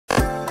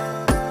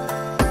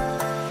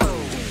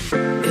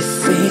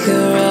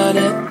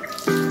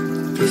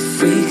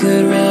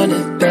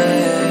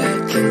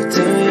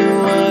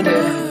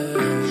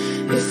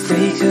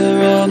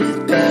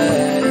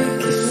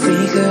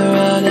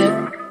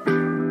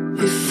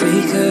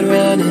could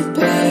run it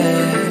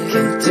back,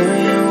 and do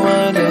you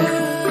wonder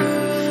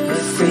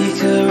if we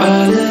could run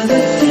all of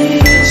the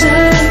things I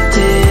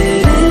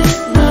didn't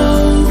know?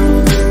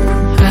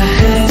 I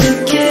had to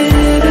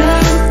get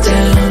out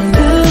down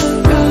the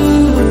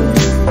road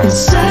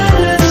instead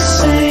of the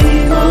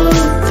same old,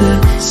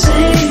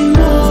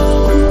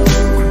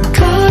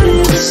 caught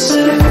in the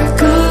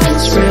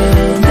circles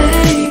round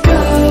they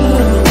go.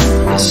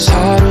 It's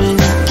hard when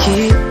you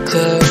keep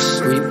close.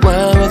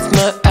 Rewind with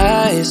my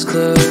eyes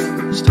closed.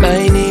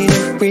 Might need a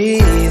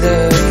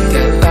breather.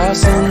 Get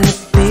lost in the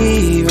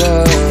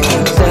B-roll.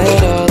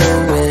 Let all the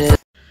wind.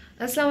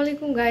 अस्सलाम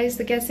वालेकुम guys,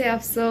 तो कैसे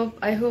आप सब?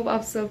 I hope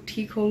आप सब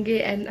ठीक होंगे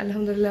एंड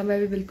अल्हम्दुलिल्लाह मैं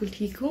भी बिल्कुल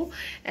ठीक हूँ।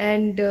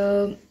 एंड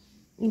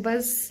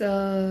बस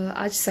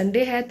आज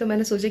संडे है तो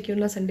मैंने सोचा क्यों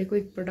ना संडे को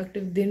एक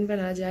प्रोडक्टिव दिन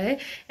बना जाए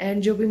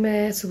एंड जो भी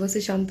मैं सुबह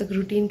से शाम तक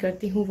रूटीन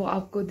करती हूँ वो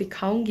आपको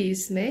दिखाऊंगी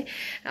इसमें।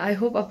 आई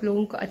होप आप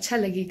लोगों को अच्छा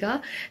लगेगा।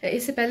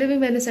 इससे पहले भी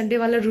मैंने संडे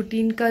वाला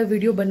रूटीन का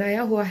वीडियो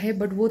बनाया हुआ है,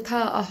 बट वो था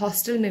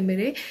हॉस्टल में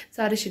मेरे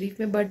सारे शरीफ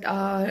में। But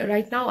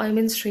right now I am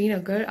इन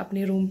श्रीनगर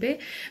अपने रूम पे।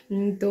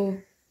 तो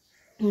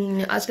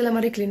आजकल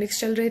हमारे क्लिनिक्स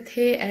चल रहे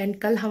थे एंड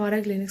कल हमारा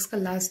क्लिनिक्स का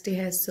लास्ट डे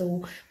है।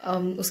 सो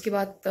उसके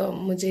बाद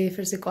मुझे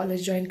फिर से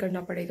कॉलेज ज्वाइन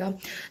करना पड़ेगा।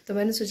 तो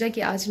मैंने सोचा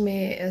कि आज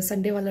मैं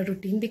संडे वाला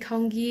रूटीन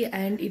दिखाऊंगी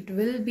and it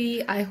will be,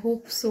 I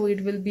hope so,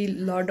 it will be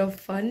lot of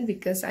fun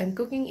because I am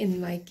cooking in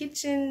my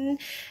kitchen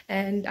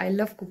and I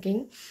love cooking.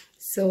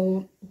 So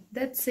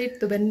that's it.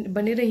 तो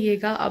बने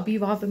रहिएगा। अभी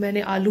वहाँ पे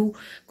मैंने आलू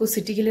को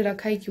सिटी के लिए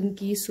रखा है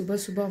क्योंकि सुबह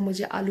सुबह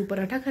मुझे आलू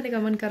पराठा खाने का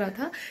मन कर रहा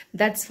था।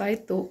 That's why.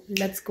 तो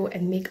लेट्स गो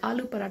एंड मेक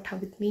आलू paratha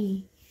with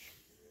me.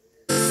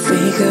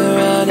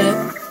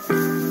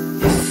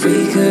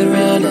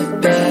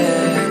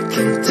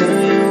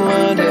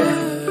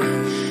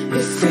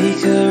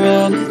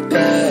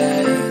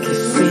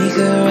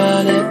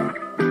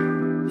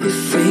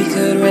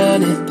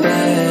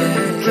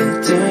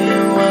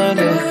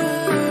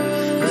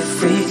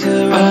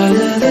 All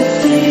of the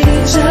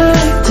things I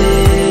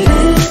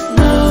didn't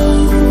know,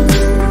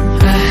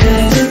 I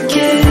had to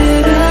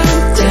get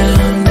out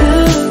down the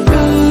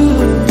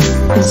road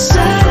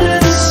instead of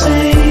the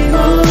same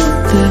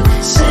old,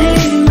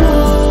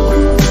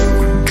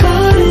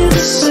 caught in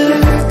the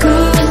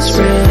circles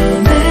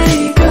round they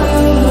go.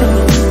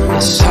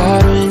 It's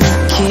hard when you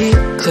keep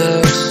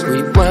close.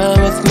 Rewind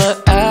with my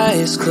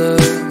eyes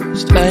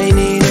closed. Might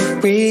need a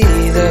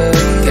breather.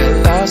 Get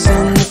lost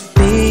in the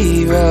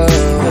B-roll.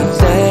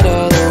 Let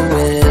all the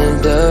wind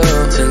blow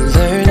to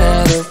learn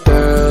how the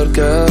world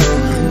goes.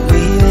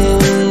 We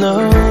didn't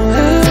know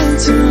how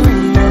to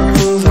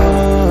move on.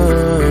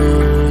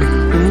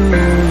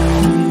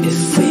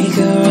 If we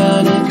could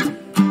run it,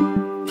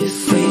 if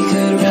we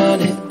could run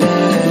it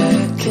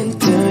back, and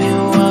do you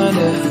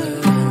wonder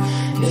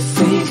if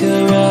we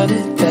could run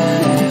it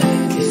back?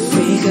 If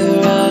we could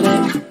run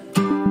it,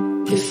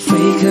 if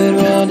we could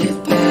run it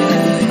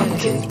back,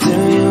 and do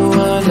you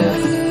wonder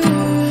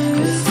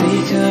if we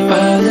could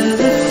all of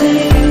the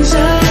things I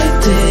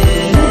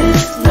didn't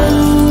know?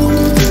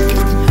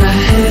 I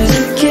had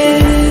to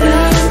get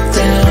out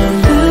down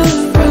the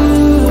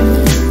road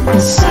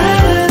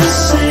instead of the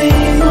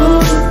same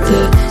old,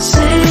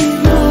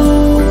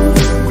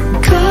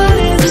 caught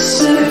in the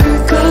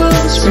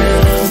circles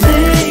round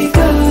they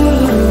go.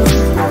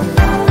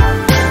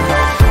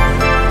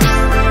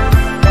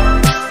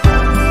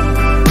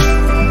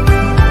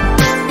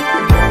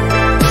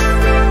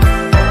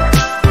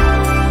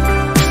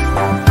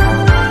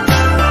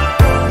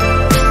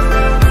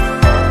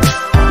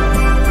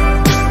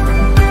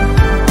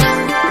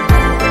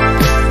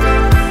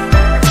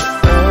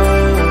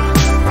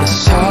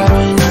 It's hard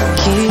when you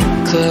keep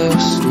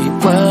close.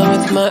 Rewind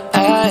with my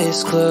eyes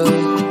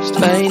closed.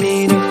 Might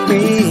need a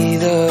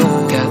breather.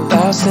 Got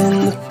lost in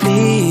the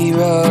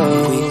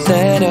B-roll. We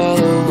let all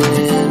the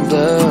wind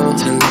blow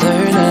to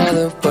learn how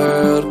the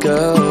world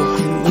goes.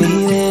 We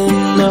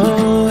didn't know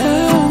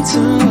how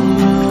to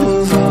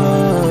move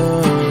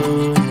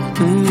on.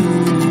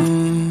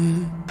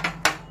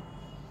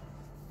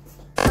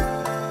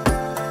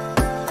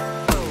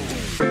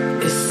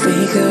 If we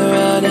could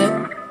run it,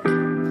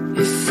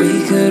 if we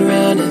could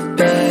run it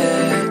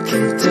back,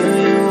 and do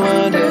you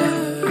wonder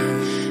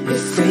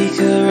if we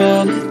could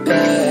run it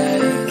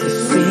back? If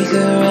we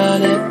could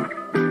run it,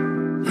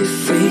 if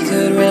we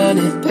could run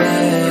it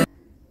back.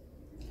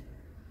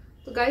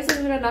 तो guys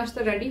अभी मेरा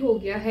नाश्ता ready हो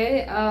गया है।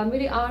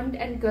 मेरी aunt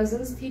and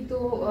cousins थी तो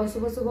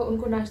सुबह सुबह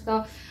उनको नाश्ता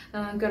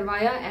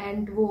करवाया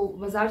एंड वो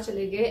बाजार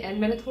चले गए एंड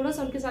मैंने थोड़ा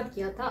सा उनके साथ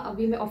किया था।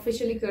 अभी मैं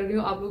ऑफिशियली कर रही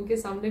हूँ आप लोगों के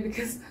सामने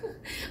बिकॉज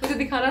मुझे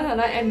दिखाना था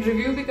ना एंड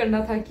रिव्यू भी करना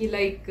था कि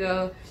लाइक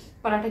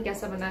पराठा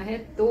कैसा बना है।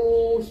 तो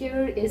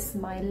here is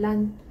my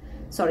lunch,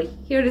 sorry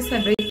here is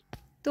my break.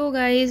 तो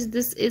guys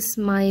this is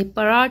my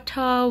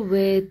paratha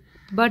with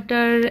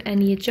butter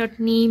and ये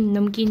चटनी,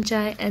 नमकीन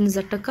चाय एंड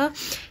जटका।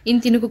 इन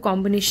तीनों को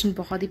कॉम्बिनेशन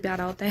बहुत ही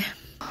प्यारा होता है।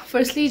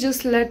 Firstly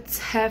just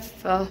let's have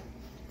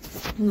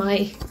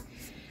my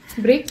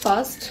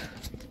breakfast.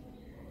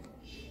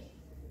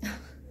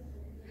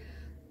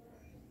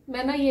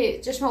 मैं ना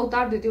ये चश्मा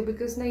उतार देती हूँ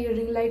बिकॉज ना ये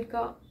रिंग लाइट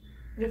का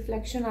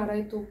रिफ्लेक्शन आ रहा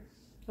है तो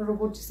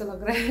रोबोट जैसा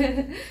लग रहा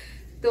है।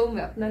 तो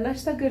मैं अपना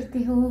नाश्ता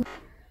करती हूँ।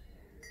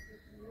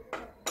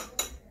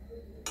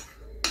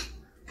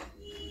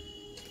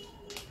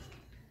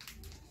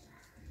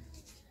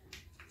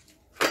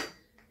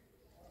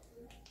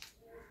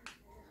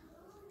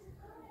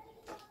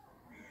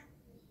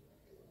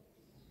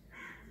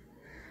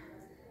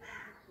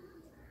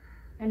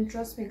 And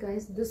trust me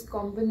guys, this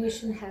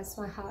combination has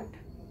my heart.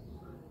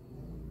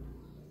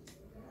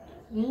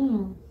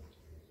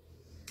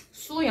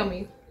 So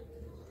yummy.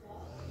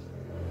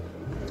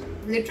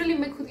 Literally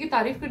मैं खुद की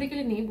तारीफ करने के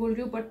लिए नहीं बोल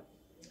रही हूँ, बट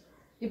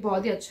ये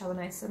बहुत ही अच्छा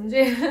बना है,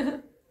 समझे।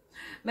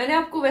 मैंने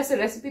आपको वैसे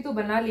रेसिपी तो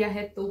बना लिया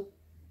है, तो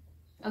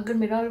अगर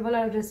मेरा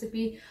वाला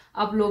रेसिपी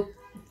आप लोग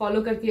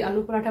फॉलो करके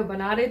आलू पराठा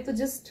बना रहे तो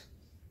just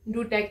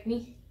do tag me.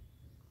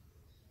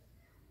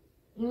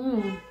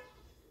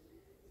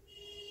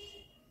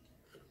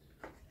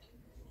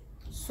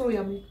 So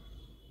yummy.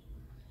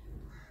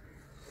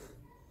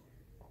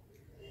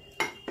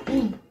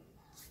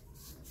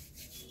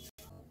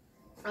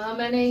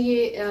 मैंने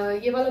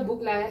ये वाला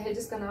बुक लाया है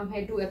जिसका नाम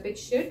है टू एपिक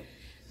शिट।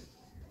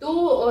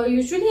 तो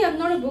usually I am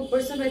not a book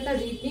person, मैं इतना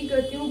रीड नहीं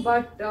करती हूँ,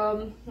 but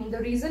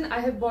the reason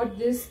I have bought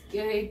this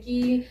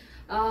कि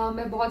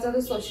मैं बहुत ज़्यादा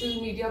सोशल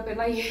मीडिया पे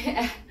ना ये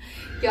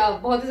क्या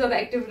बहुत ही ज़्यादा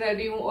एक्टिव रह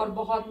रही हूँ और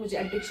बहुत मुझे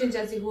एडिक्शन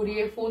जैसी हो रही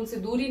है, फ़ोन से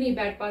दूर ही नहीं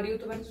बैठ पा रही हूँ।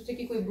 तो मैंने सोचा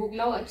कि कोई बुक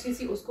लाओ अच्छी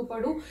सी, उसको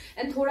पढूं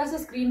एंड थोड़ा सा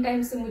स्क्रीन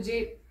टाइम से मुझे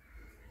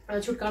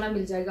छुटकारा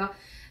मिल जाएगा।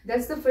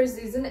 That's the first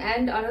reason.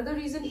 And another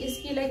reason is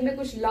कि like मैं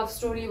कुछ love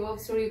story work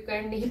story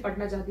kind नहीं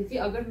पढ़ना चाहती थी।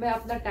 अगर मैं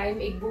अपना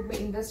टाइम एक बुक में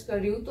इन्वेस्ट कर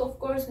रही हूँ तो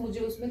ऑफकोर्स मुझे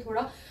उसमें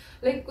थोड़ा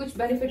लाइक कुछ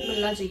बेनिफिट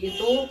मिलना चाहिए।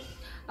 तो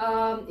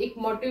एक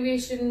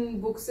मोटिवेशन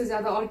बुक से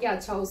ज़्यादा और क्या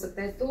अच्छा हो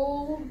सकता है।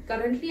 तो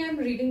currently I am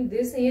reading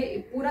this. ये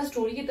पूरा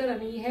स्टोरी की तरह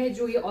नहीं है,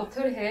 जो ये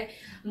ऑथर है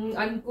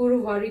अंकुर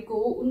वारिको,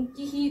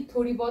 उनकी ही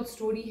थोड़ी बहुत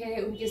स्टोरी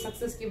है, उनके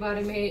सक्सेस के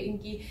बारे में,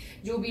 इनकी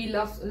जो भी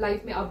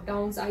लाइफ में अप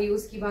डाउन्स आई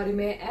उसके बारे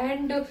में,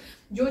 एंड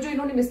जो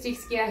इन्होंने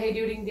मिस्टेक्स किया है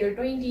during their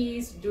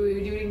 20s,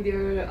 during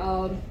their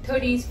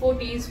 30s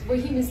 40s,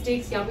 वही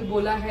मिस्टेक्स यहाँ पे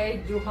बोला है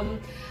जो हम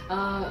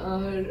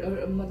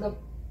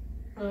मतलब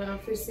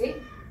फिर से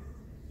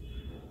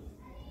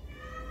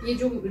ये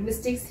जो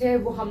मिस्टेक्स है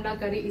वो हम ना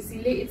करें,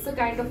 इसीलिए it's a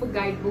kind of a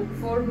guide book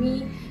for me.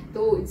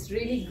 तो इट्स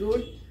रियली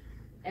गुड।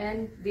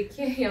 एंड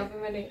देखिए यहाँ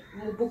पे मैंने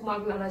बुक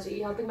मार्क लाना चाहिए,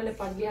 यहाँ पे मैंने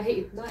पढ़ लिया है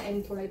इतना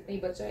एंड थोड़ा इतना ही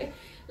बचा है,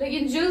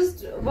 लेकिन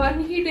जस्ट वन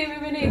ही डे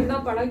में मैंने इतना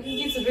पढ़ा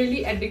क्योंकि it's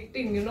really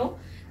addicting, you know,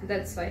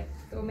 that's why.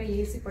 तो मैं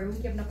यही से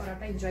पढ़ूंगी अपना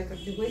पराठा एंजॉय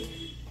करते हुए।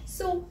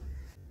 सो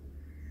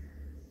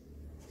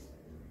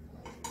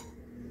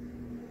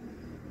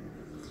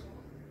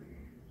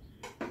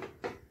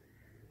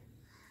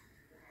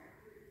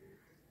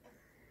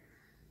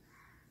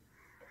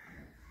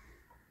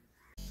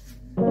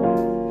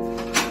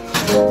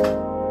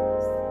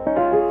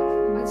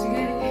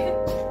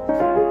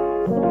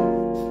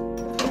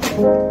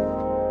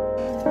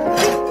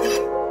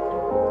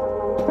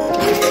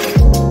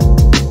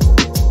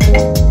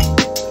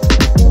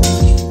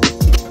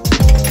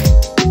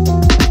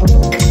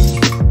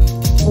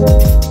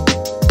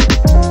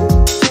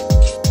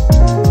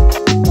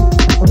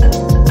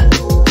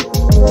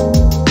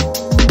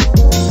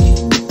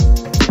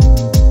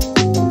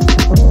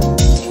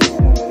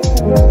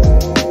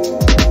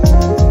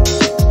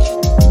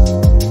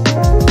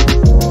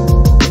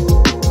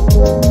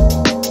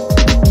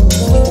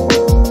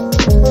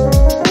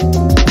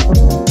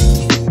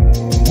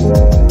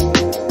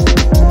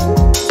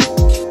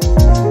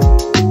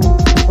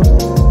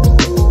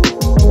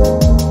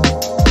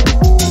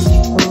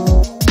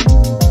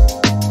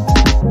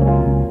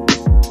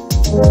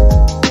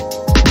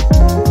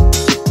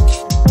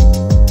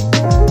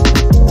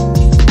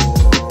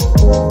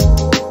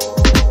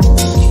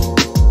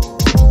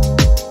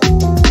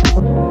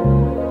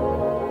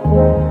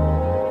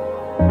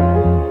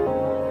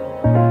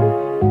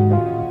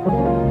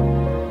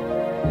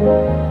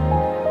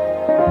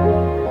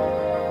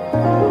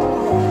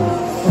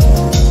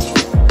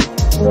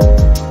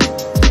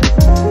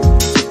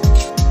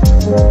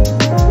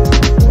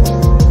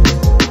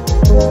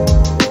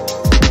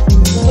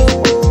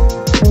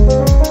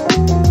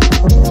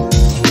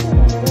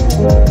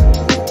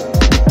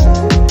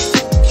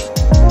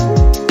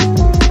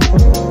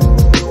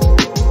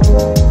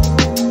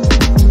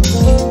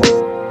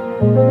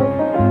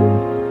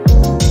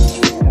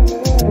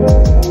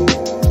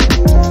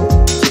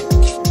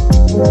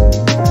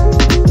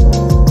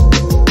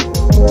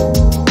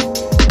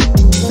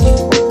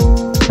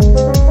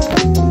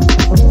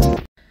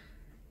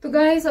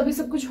अभी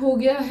सब कुछ हो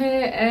गया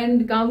है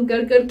एंड काम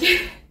कर करके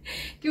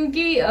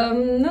क्योंकि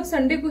ना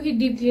संडे को ही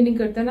डीप क्लीनिंग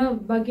करता ना,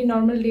 बाकी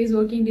नॉर्मल डेज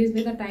वर्किंग डेज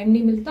में इतना टाइम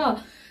नहीं मिलता।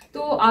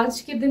 तो आज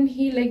के दिन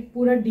ही लाइक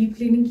पूरा डीप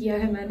क्लीनिंग किया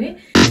है मैंने।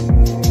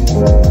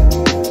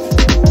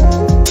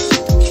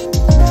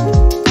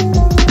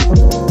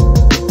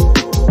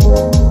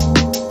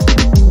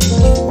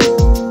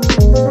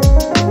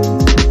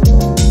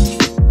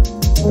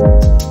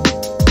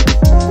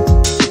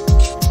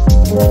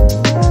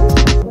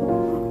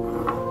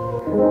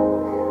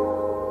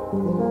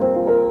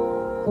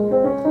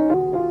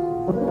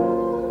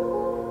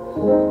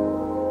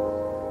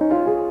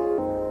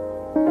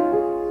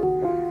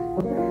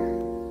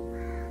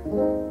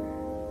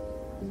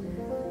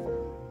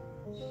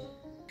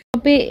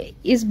 पे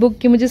इस बुक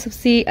की मुझे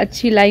सबसे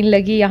अच्छी लाइन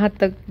लगी यहाँ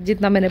तक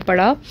जितना मैंने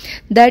पढ़ा,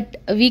 that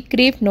we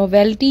crave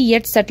novelty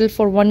yet settle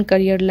for one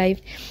career life.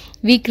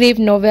 We crave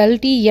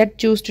novelty yet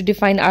choose to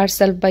define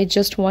ourselves by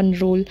just one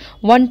role,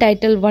 one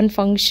title, one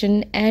function,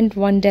 and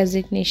one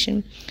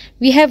designation.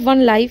 We have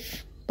one life,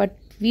 but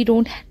we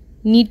don't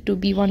need to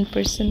be one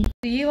person.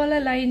 ये वाला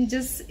line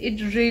just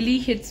it really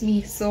hits me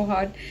so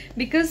hard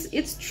because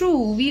it's true.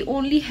 We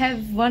only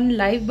have one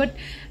life,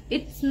 but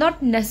it's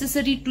not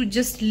necessary to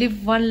just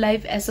live one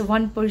life as a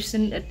one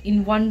person in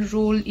one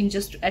role in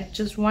just at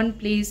just one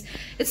place.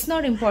 It's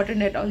not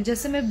important at all.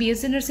 जैसे मैं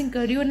BSc nursing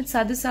कर रही हूँ,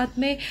 साथ ही साथ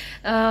में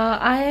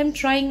I am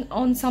trying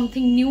on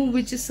something new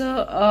which is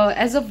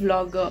as a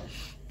vlogger.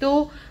 तो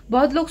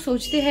बहुत लोग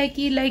सोचते हैं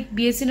कि लाइक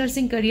BSc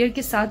नर्सिंग करियर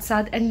के साथ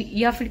साथ एंड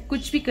या फिर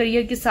कुछ भी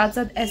करियर के साथ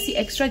साथ ऐसी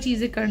एक्स्ट्रा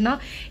चीजें करना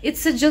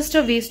it's just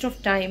a waste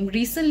of time.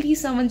 Recently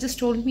someone just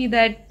told me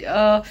that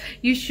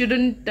you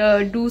shouldn't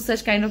do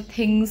such kind of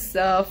things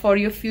for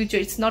your future.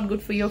 It's not good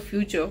for your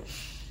future.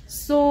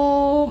 सो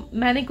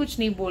मैंने कुछ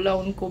नहीं बोला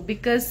उनको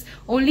because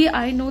only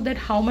I know that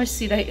how much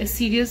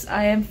serious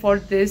I am for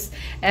this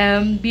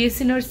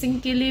BSc nursing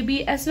के लिए भी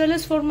as well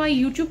as for my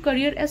YouTube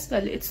career as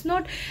well. It's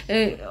not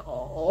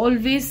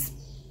always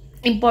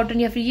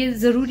important या फिर ये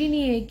ज़रूरी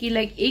नहीं है कि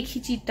लाइक एक ही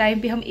चीज टाइम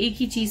पे हम एक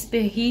ही चीज़ पे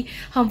ही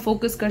हम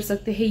फोकस कर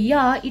सकते हैं.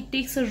 या it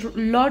takes a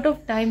lot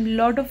of time,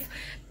 lot of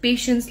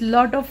patience,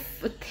 lot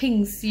of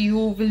things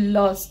you will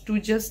loss to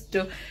just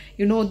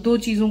you know दो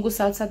चीज़ों को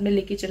साथ साथ में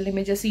लेके चलने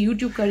में, जैसे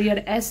YouTube career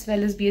as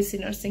well as BSc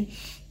nursing.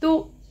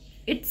 तो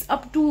it's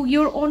up to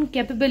your own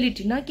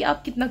capability ना कि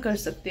आप कितना कर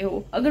सकते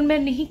हो. अगर मैं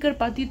नहीं कर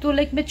पाती तो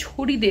लाइक मैं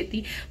छोड़ ही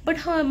देती. बट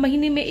हाँ,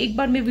 महीने में एक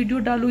बार मैं वीडियो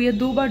डालूँ या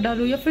 2 बार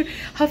डालूँ या फिर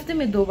हफ्ते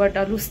में 2 बार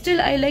डालूँ,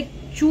 स्टिल आई लाइक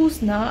चूज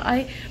ना,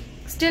 I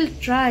still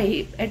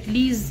try at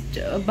least.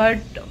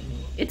 But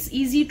it's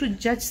easy to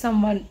जज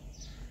समवन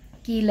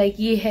कि लाइक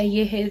ये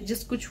है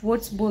जस्ट कुछ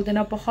वर्ड्स बोल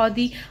देना बहुत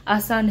ही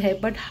आसान है.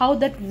 But how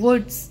that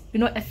words you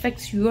know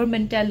affects your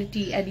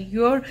mentality and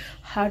your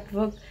hard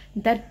work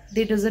that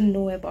they doesn't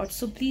know about.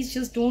 So please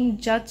just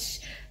don't judge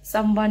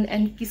someone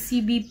and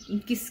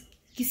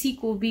किसी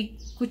को भी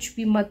कुछ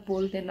भी मत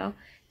बोल देना.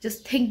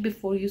 Just think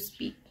before you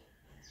speak.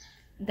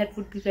 That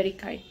would be very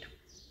kind.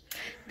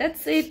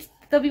 That's it.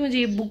 तभी मुझे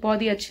ये बुक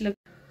बहुत ही अच्छी लगी.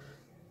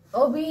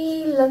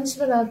 अभी लंच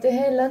बनाते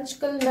हैं. लंच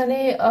कल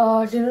मैंने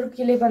डिनर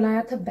के लिए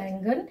बनाया था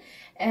बैंगन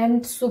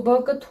एंड सुबह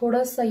का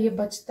थोड़ा सा ये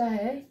बचता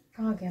है.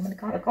 कहाँ गया, मैंने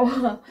कहाँ रखा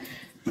हुआ.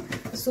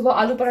 सुबह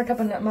आलू पराठा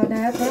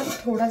बनाया था.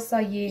 थोड़ा सा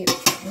ये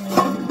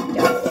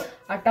क्या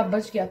आटा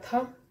बच गया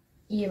था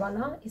ये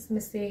वाला, इसमें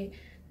से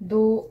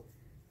 2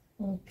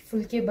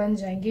 फुलके बन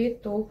जाएंगे.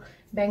 तो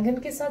बैंगन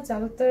के साथ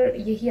ज़्यादातर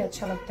यही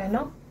अच्छा लगता है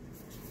ना,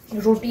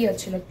 रोटी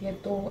अच्छी लगती है.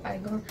 तो I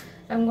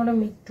am gonna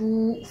make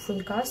 2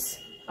 फुलकास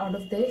out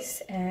of this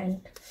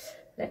and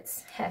let's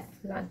have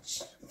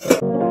lunch.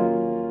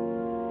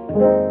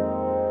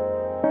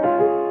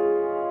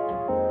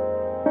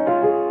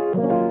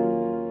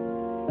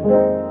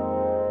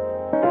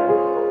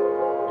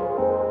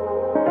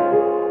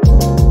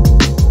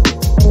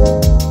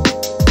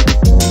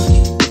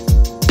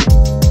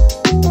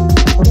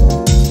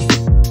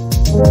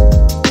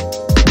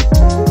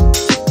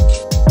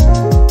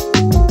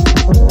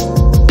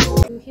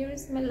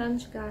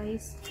 Lunch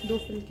guys, 2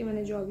 फुलके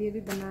मैंने जो अभी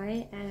बनाए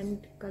एंड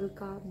कल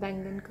का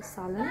बैंगन का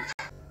सालन.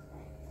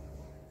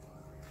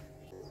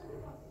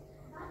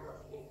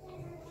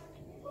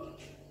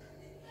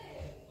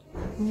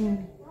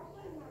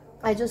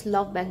 आई जस्ट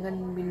लव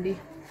बैंगन भिंडी.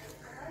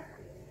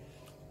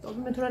 तो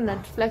अभी मैं थोड़ा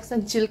नेटफ्लिक्स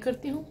एंड चिल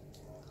करती हूँ.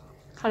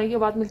 खाने के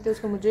बाद मिलते हैं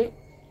उसको मुझे.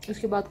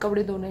 उसके बाद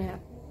कपड़े धोने हैं.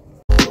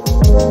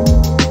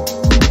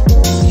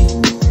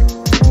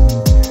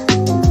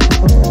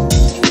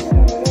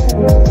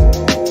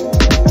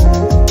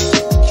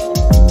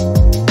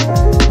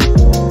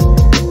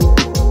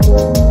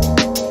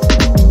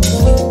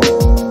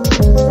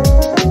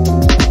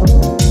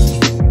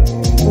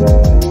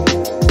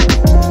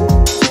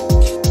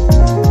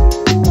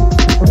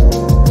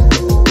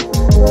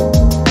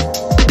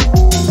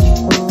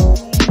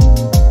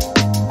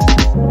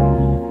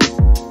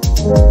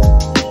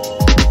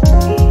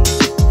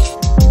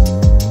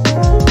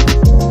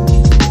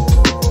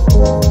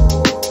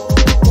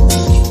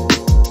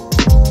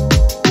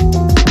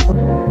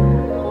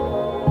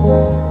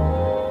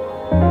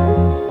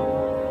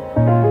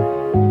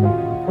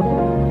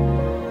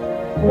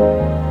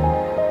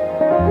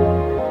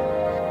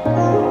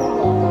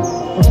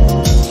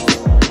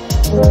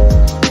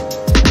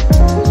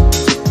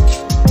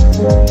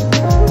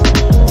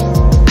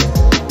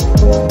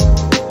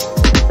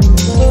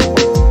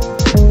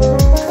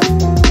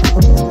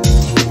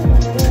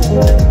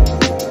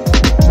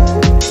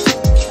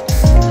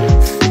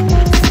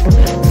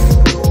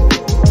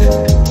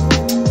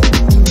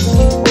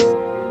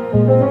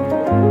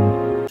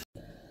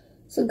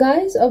 सो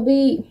गाइज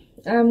अभी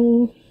I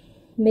am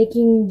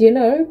making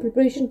dinner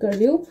preparation कर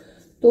रही हूँ.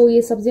 तो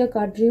ये सब्जियां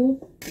काट रही हूँ.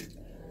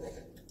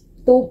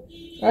 तो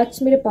आज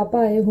मेरे पापा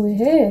आए हुए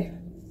हैं,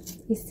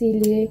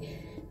 इसीलिए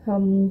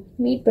हम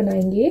मीट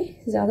बनाएंगे।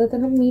 ज़्यादातर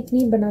हम मीट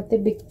नहीं बनाते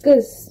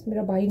बिकॉज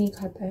मेरा भाई नहीं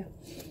खाता है,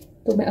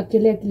 तो मैं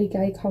अकेले अकेले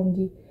क्या ही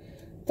खाऊंगी।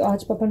 तो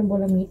आज पापा ने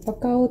बोला मीट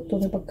पकाओ, तो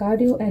मैं पका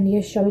रही हूँ। एंड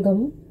ये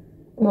शलगम,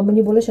 मम्मी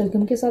ने बोला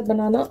शलगम के साथ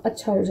बनाना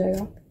अच्छा हो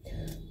जाएगा,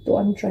 तो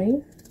आई एम ट्राइंग।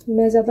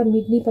 मैं ज़्यादा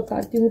मीट नहीं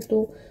पकाती हूँ,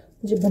 तो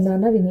मुझे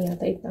बनाना भी नहीं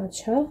आता इतना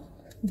अच्छा,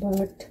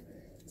 but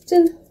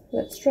still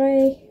let's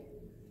try.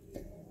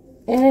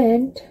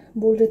 And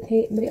बोल रहे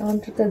थे मेरी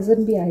आंट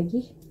कज़न भी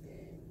आएगी,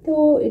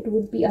 तो it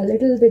would be a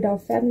little bit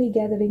of family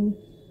gathering.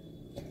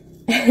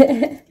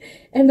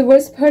 And the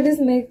worst part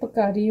is मैं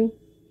पका रही हूँ।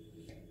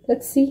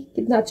 लेट्स सी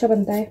कितना अच्छा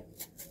बनता है।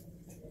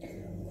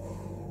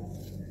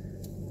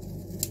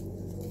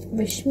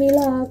 Wish me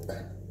luck.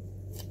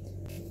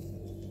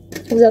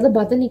 ज़्यादा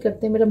बातें नहीं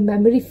करते, मेरा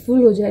मेमोरी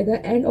फुल हो जाएगा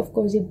एंड ऑफ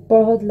कोर्स ये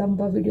बहुत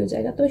लंबा वीडियो हो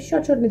जाएगा, तो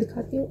शॉर्ट शॉर्ट में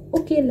दिखाती हूँ।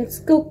 Okay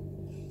let's go.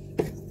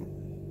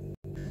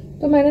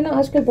 तो मैंने ना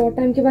आजकल बहुत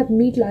टाइम के बाद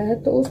मीट लाया,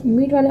 तो उस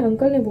मीट वाले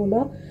अंकल ने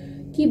बोला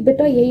कि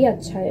बेटा यही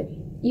अच्छा है।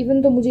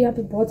 इवन तो मुझे यहाँ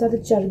पे बहुत ज़्यादा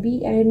चर्बी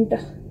एंड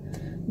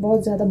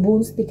बहुत ज़्यादा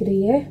बोन्स दिख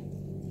रही है,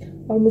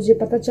 और मुझे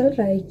पता चल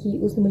रहा है कि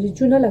उसने मुझे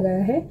चूना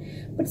लगाया है,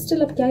 बट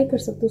स्टिल अब क्या ही कर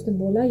सकते। उसने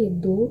बोला ये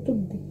दो तो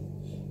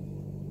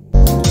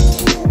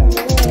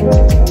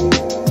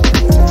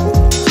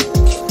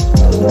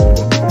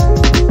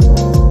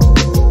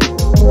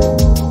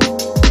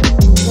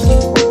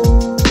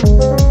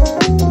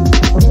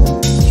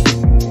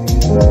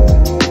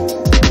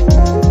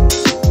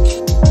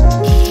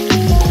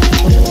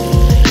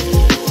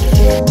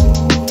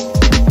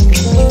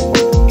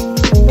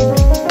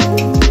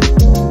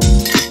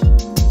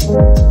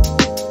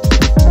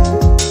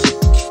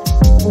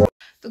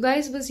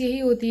गाइस बस यही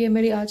होती है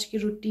मेरी आज की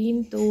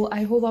रूटीन। तो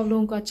आई होप आप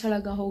लोगों को अच्छा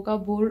लगा होगा,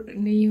 बोर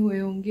नहीं हुए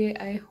होंगे,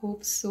 आई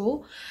होप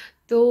सो।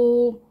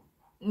 तो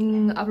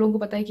आप लोगों को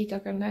पता है कि क्या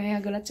करना है।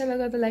 अगर अच्छा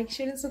लगा तो लाइक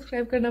शेयर एंड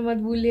सब्सक्राइब करना मत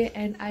भूलिए,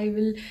 and I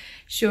will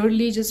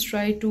surely just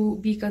try to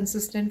be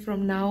consistent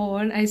from now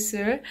on, I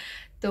swear.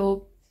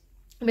 तो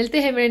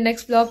मिलते हैं मेरे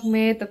नेक्स्ट ब्लॉग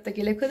में, तब तक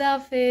के लिए खुदा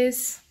हाफिज़।